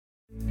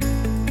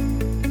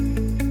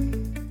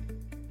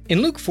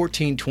In Luke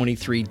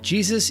 14:23,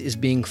 Jesus is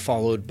being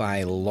followed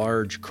by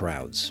large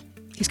crowds.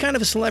 He's kind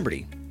of a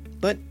celebrity,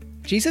 but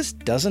Jesus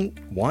doesn't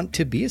want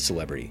to be a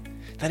celebrity.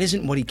 That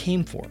isn't what he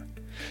came for.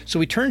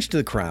 So he turns to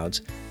the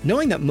crowds,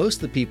 knowing that most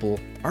of the people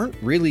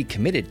aren't really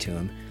committed to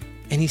him,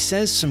 and he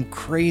says some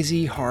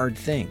crazy hard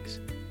things.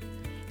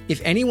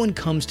 If anyone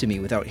comes to me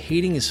without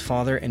hating his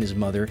father and his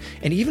mother,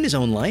 and even his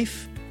own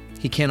life,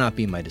 he cannot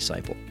be my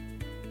disciple.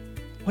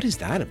 What is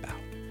that about?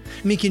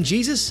 I mean, can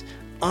Jesus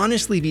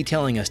honestly be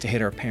telling us to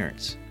hate our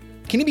parents?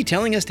 Can he be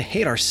telling us to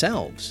hate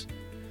ourselves?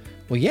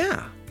 Well,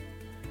 yeah,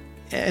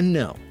 and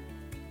no.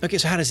 Okay,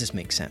 so how does this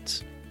make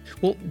sense?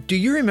 Well, do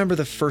you remember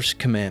the first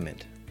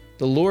commandment?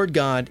 The Lord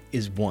God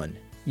is one.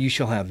 You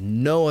shall have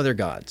no other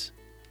gods.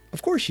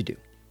 Of course you do.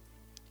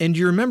 And do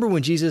you remember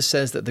when Jesus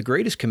says that the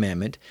greatest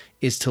commandment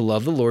is to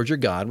love the Lord your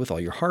God with all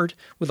your heart,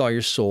 with all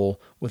your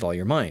soul, with all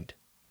your mind?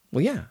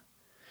 Well, yeah.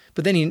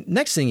 But then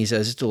next thing he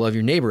says is to love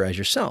your neighbor as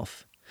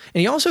yourself.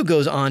 And he also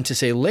goes on to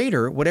say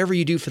later, whatever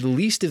you do for the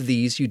least of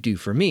these, you do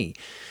for me.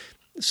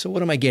 So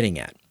what am I getting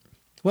at?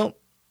 Well,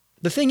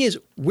 the thing is,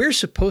 we're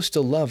supposed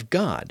to love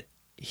God.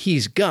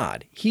 He's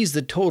God. He's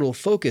the total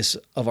focus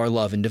of our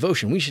love and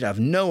devotion. We should have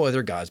no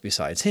other gods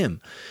besides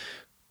him.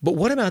 But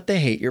what about the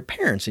hate your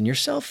parents and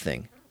yourself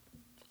thing?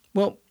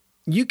 Well,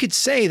 you could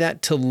say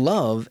that to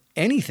love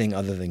anything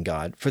other than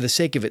God for the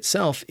sake of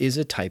itself is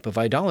a type of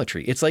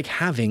idolatry. It's like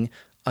having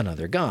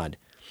another God.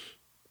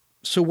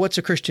 So what's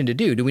a Christian to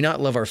do? Do we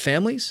not love our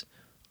families?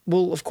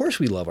 Well, of course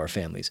we love our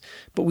families,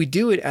 but we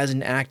do it as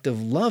an act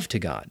of love to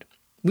God.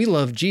 We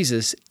love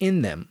Jesus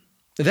in them.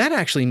 That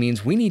actually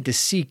means we need to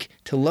seek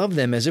to love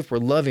them as if we're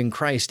loving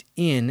Christ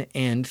in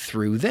and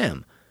through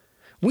them.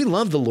 We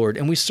love the Lord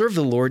and we serve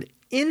the Lord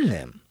in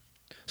them.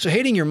 So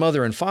hating your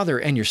mother and father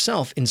and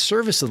yourself in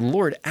service of the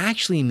Lord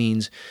actually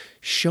means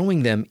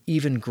showing them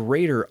even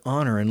greater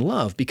honor and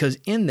love, because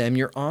in them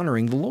you're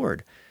honoring the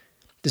Lord.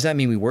 Does that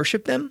mean we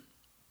worship them?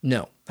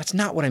 No, that's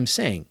not what I'm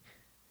saying.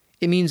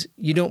 It means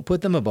you don't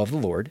put them above the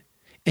Lord,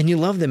 and you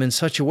love them in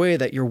such a way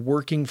that you're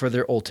working for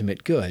their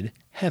ultimate good,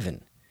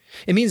 heaven.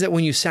 It means that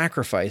when you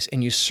sacrifice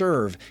and you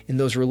serve in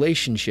those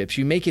relationships,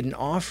 you make it an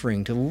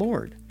offering to the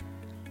Lord.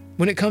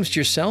 When it comes to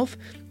yourself,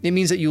 it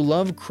means that you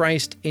love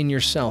Christ in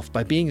yourself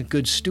by being a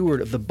good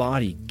steward of the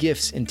body,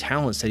 gifts, and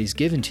talents that he's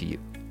given to you.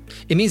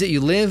 It means that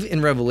you live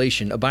in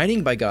revelation,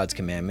 abiding by God's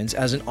commandments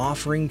as an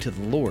offering to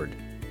the Lord.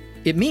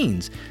 It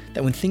means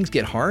that when things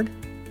get hard,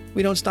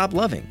 we don't stop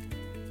loving.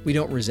 We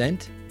don't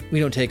resent. We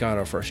don't take out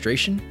our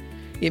frustration.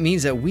 It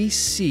means that we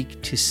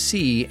seek to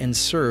see and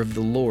serve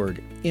the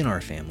Lord in our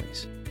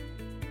families.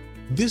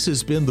 This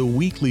has been the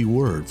Weekly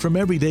Word from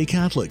Everyday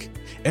Catholic.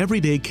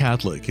 Everyday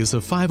Catholic is a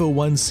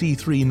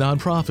 501c3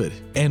 nonprofit,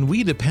 and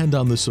we depend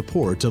on the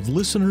support of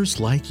listeners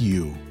like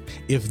you.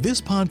 If this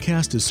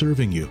podcast is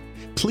serving you,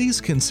 please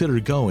consider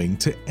going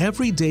to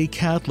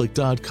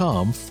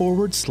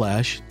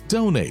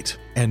everydaycatholic.com/donate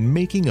and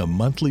making a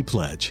monthly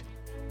pledge.